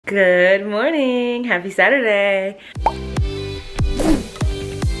Good morning, happy Saturday.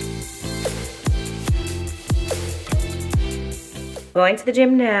 Going to the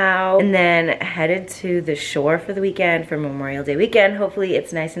gym now and then headed to the shore for the weekend for Memorial Day weekend. Hopefully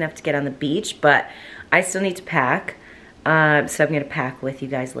it's nice enough to get on the beach, but I still need to pack. So I'm gonna pack with you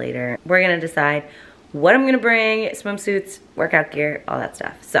guys later. We're gonna decide what I'm gonna bring, swimsuits, workout gear, all that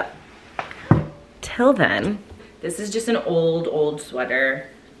stuff. So, till then, this is just an old sweater.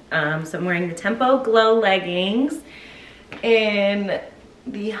 So I'm wearing the Tempo Glow leggings in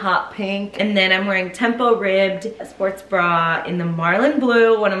the hot pink, and then I'm wearing Tempo ribbed sports bra in the marlin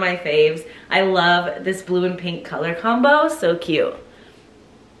blue, one of my faves. I love this blue and pink color combo, so cute.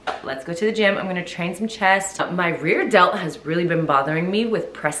 Let's go to the gym. I'm gonna train some chest. My rear delt has really been bothering me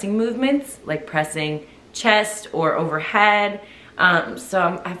with pressing movements, like pressing chest or overhead.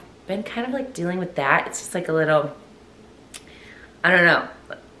 So I've been kind of like dealing with that. It's just like a little, I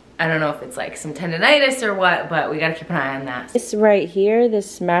don't know if it's like some tendonitis or what, but we gotta keep an eye on that. This right here, this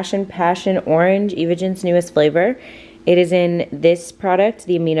Smash and Passion Orange, Evogen's newest flavor. It is in this product,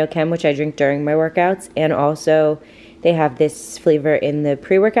 the Amino Chem, which I drink during my workouts, and also they have this flavor in the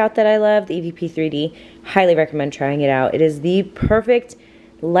pre-workout that I love, the EVP 3D. Highly recommend trying it out. It is the perfect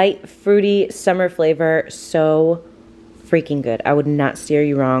light, fruity summer flavor. So freaking good. I would not steer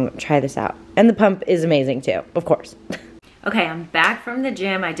you wrong. Try this out. And the pump is amazing too, of course. Okay, I'm back from the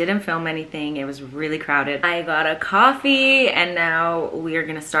gym. I didn't film anything. It was really crowded. I got a coffee and now we are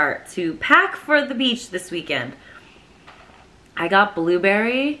gonna start to pack for the beach this weekend. I got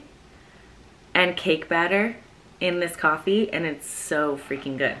blueberry and cake batter in this coffee and it's so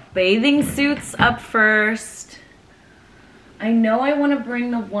freaking good. Bathing suits up first. I know I want to bring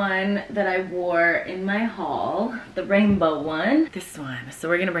the one that I wore in my haul, the rainbow one. This one. So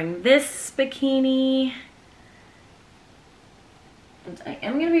we're gonna bring this bikini. I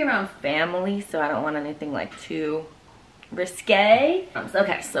am gonna be around family, so I don't want anything like too risque.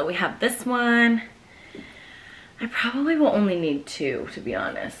 Okay, so we have this one. I probably will only need two, to be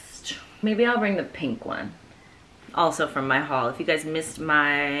honest. Maybe I'll bring the pink one. Also from my haul. If you guys missed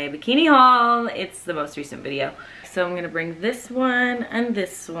my bikini haul, it's the most recent video. So I'm gonna bring this one and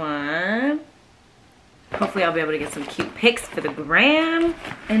this one. Hopefully I'll be able to get some cute pics for the gram.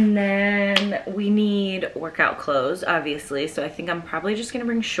 And then we need workout clothes, obviously. So I think I'm probably just gonna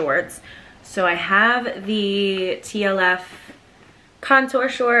bring shorts. So I have the TLF contour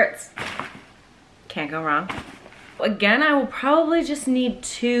shorts. Can't go wrong. Again, I will probably just need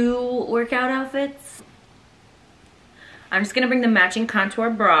two workout outfits. I'm just gonna bring the matching contour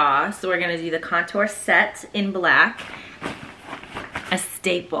bra. So we're gonna do the contour set in black, a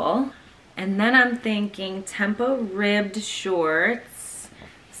staple. And then I'm thinking Tempo ribbed shorts.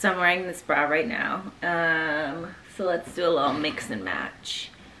 So I'm wearing this bra right now. So let's do a little mix and match.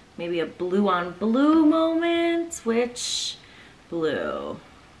 Maybe a blue on blue moment. Which blue?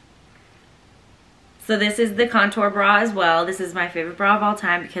 So this is the contour bra as well. This is my favorite bra of all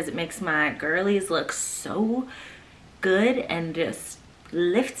time because it makes my girlies look so good and just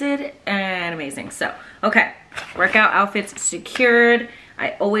lifted and amazing. So, okay, workout outfits secured.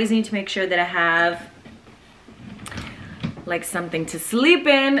 I always need to make sure that I have like something to sleep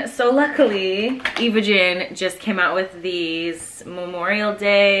in. So luckily, Evogen just came out with these Memorial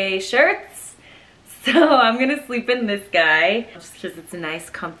Day shirts. So I'm gonna sleep in this guy just because it's a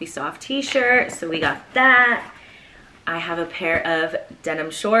nice comfy soft t-shirt. So we got that. I have a pair of denim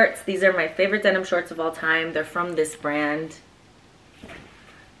shorts. These are my favorite denim shorts of all time. They're from this brand.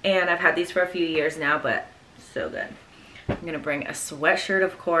 And I've had these for a few years now, but so good. I'm gonna bring a sweatshirt,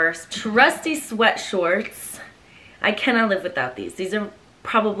 of course. Trusty sweat shorts. I cannot live without these. These are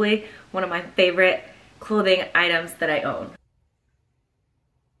probably one of my favorite clothing items that I own.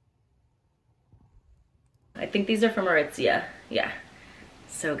 I think these are from Aritzia. Yeah,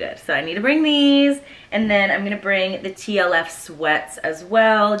 so good. So I need to bring these. And then I'm gonna bring the TLF sweats as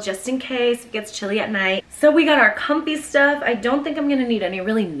well, just in case it gets chilly at night. So we got our comfy stuff. I don't think I'm gonna need any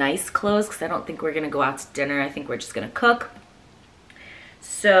really nice clothes because I don't think we're gonna go out to dinner. I think we're just gonna cook.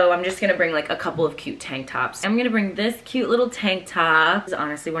 So I'm just gonna bring like a couple of cute tank tops. I'm gonna bring this cute little tank top. This is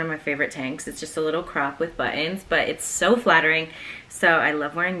honestly one of my favorite tanks. It's just a little crop with buttons, but it's so flattering. So I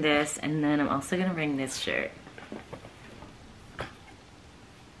love wearing this. And then I'm also gonna bring this shirt.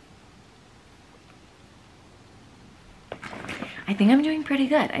 I think I'm doing pretty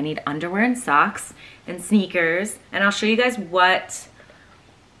good. I need underwear and socks and sneakers. And I'll show you guys what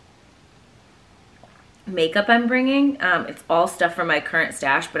makeup I'm bringing. It's all stuff from my current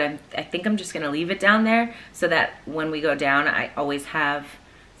stash, but I think I'm just gonna leave it down there so that when we go down, I always have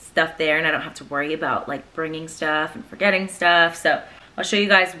stuff there and I don't have to worry about like bringing stuff and forgetting stuff. So I'll show you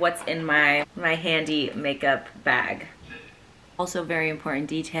guys what's in my handy makeup bag. Also very important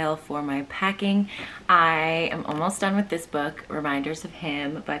detail for my packing. I am almost done with this book, Reminders of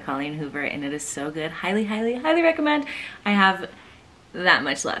Him by Colleen Hoover, and it is so good. Highly, highly, highly recommend. I have that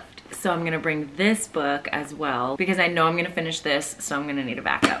much left. So I'm gonna bring this book as well because I know I'm gonna finish this, so I'm gonna need a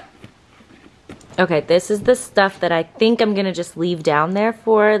backup. Okay, this is the stuff that I think I'm gonna just leave down there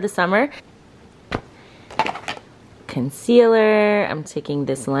for the summer. Concealer, I'm taking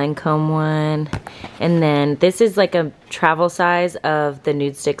this Lancome one, and then this is like a travel size of the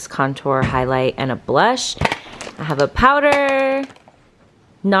Nudestix contour highlight and a blush. I have a powder,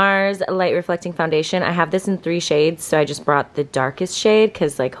 NARS light reflecting foundation. I have this in 3 shades, so I just brought the darkest shade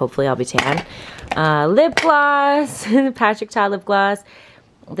because like hopefully I'll be tan. Lip gloss, Patrick Ta lip gloss.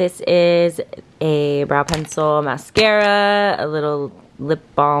 This is a brow pencil, mascara, a little lip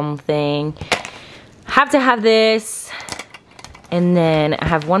balm thing. Have to have this. And then I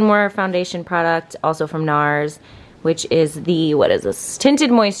have one more foundation product, also from NARS, which is the, what is this? Tinted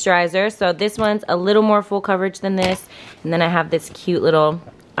moisturizer. So this one's a little more full coverage than this. And then I have this cute little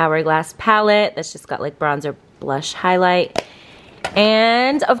Hourglass palette that's just got like bronzer, blush, highlight.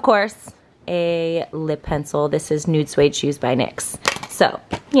 And of course, a lip pencil. This is Nude Suede Shoes by NYX. So,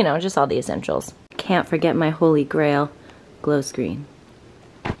 you know, just all the essentials. Can't forget my holy grail, glow screen.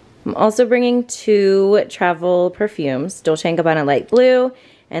 I'm also bringing 2 travel perfumes, Dolce & Gabbana Light Blue,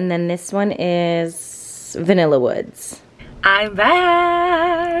 and then this one is Vanilla Woods. I'm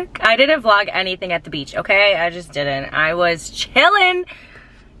back! I didn't vlog anything at the beach, okay? I just didn't. I was chilling.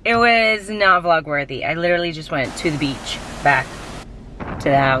 It was not vlog worthy. I literally just went to the beach, back to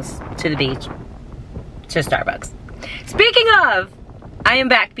the house, to the beach, to Starbucks. Speaking of, I am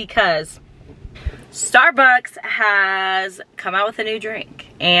back because Starbucks has come out with a new drink,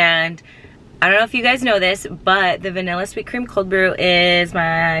 and I don't know if you guys know this, but the vanilla sweet cream cold brew is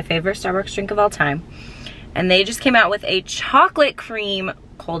my favorite Starbucks drink of all time, and they just came out with a chocolate cream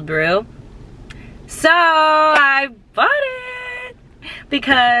cold brew, so I bought it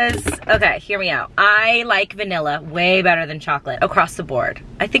because, okay, hear me out, I like vanilla way better than chocolate across the board.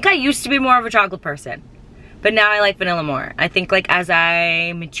 I think I used to be more of a chocolate person, but now I like vanilla more. I think like as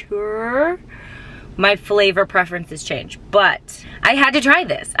I mature, my flavor preferences change, but I had to try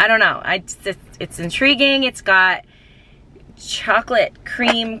this. I don't know, it's intriguing. It's got chocolate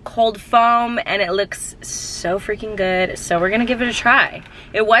cream cold foam and it looks so freaking good, so we're gonna give it a try.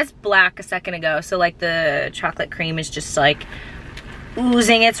 It was black a second ago, so like the chocolate cream is just like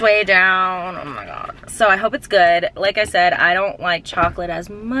oozing its way down. Oh my god, so I hope it's good. Like I said, I don't like chocolate as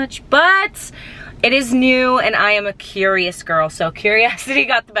much, but it is new and I am a curious girl, so curiosity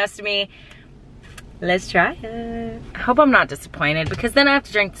got the best of me. Let's try it. I hope I'm not disappointed because then I have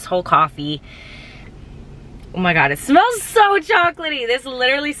to drink this whole coffee. Oh my god, it smells so chocolatey. This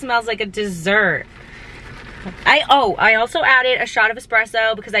literally smells like a dessert. I also added a shot of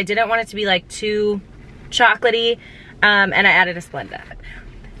espresso because I didn't want it to be like too chocolatey. And I added a Splenda.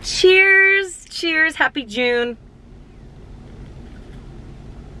 Cheers, cheers, happy June.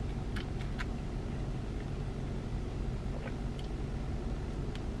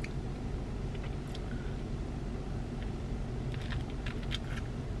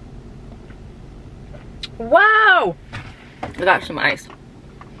 Wow! I got some ice.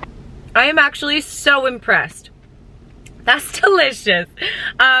 I am actually so impressed. That's delicious.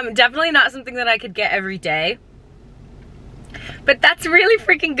 Definitely not something that I could get every day, but that's really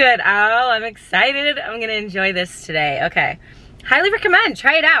freaking good. Oh, I'm excited. I'm gonna enjoy this today. Okay. Highly recommend.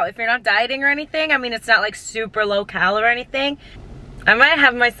 Try it out if you're not dieting or anything. I mean, it's not like super low cal or anything. I might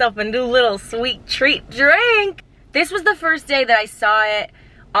have myself a new little sweet treat drink. This was the first day that I saw it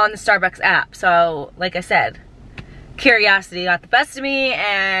on the Starbucks app, so like I said, curiosity got the best of me,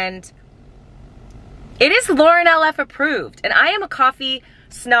 and it is Lauren LF approved, and I am a coffee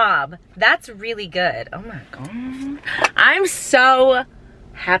snob. That's really good. Oh my god, I'm so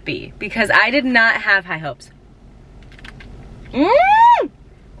happy because I did not have high hopes. Oh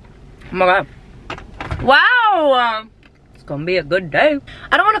my god, wow, it's gonna be a good day.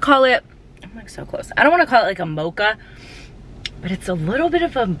 I don't want to call it, I'm like so close, I don't want to call it like a mocha, but it's a little bit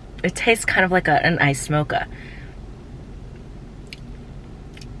of a, it tastes kind of like an iced mocha.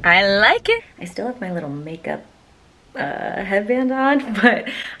 I like it. I still have my little makeup headband on, but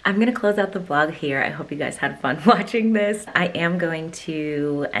I'm gonna close out the vlog here. I hope you guys had fun watching this. I am going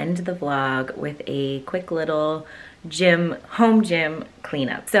to end the vlog with a quick little home gym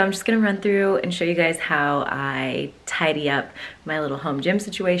cleanup. So I'm just gonna run through and show you guys how I tidy up my little home gym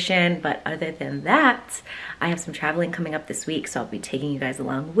situation. But other than that, I have some traveling coming up this week, so I'll be taking you guys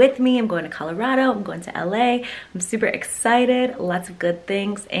along with me. I'm going to Colorado, I'm going to LA. I'm super excited, lots of good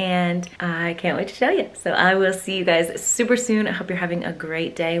things, and I can't wait to show you. So I will see you guys super soon. I hope you're having a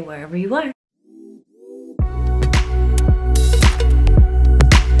great day wherever you are.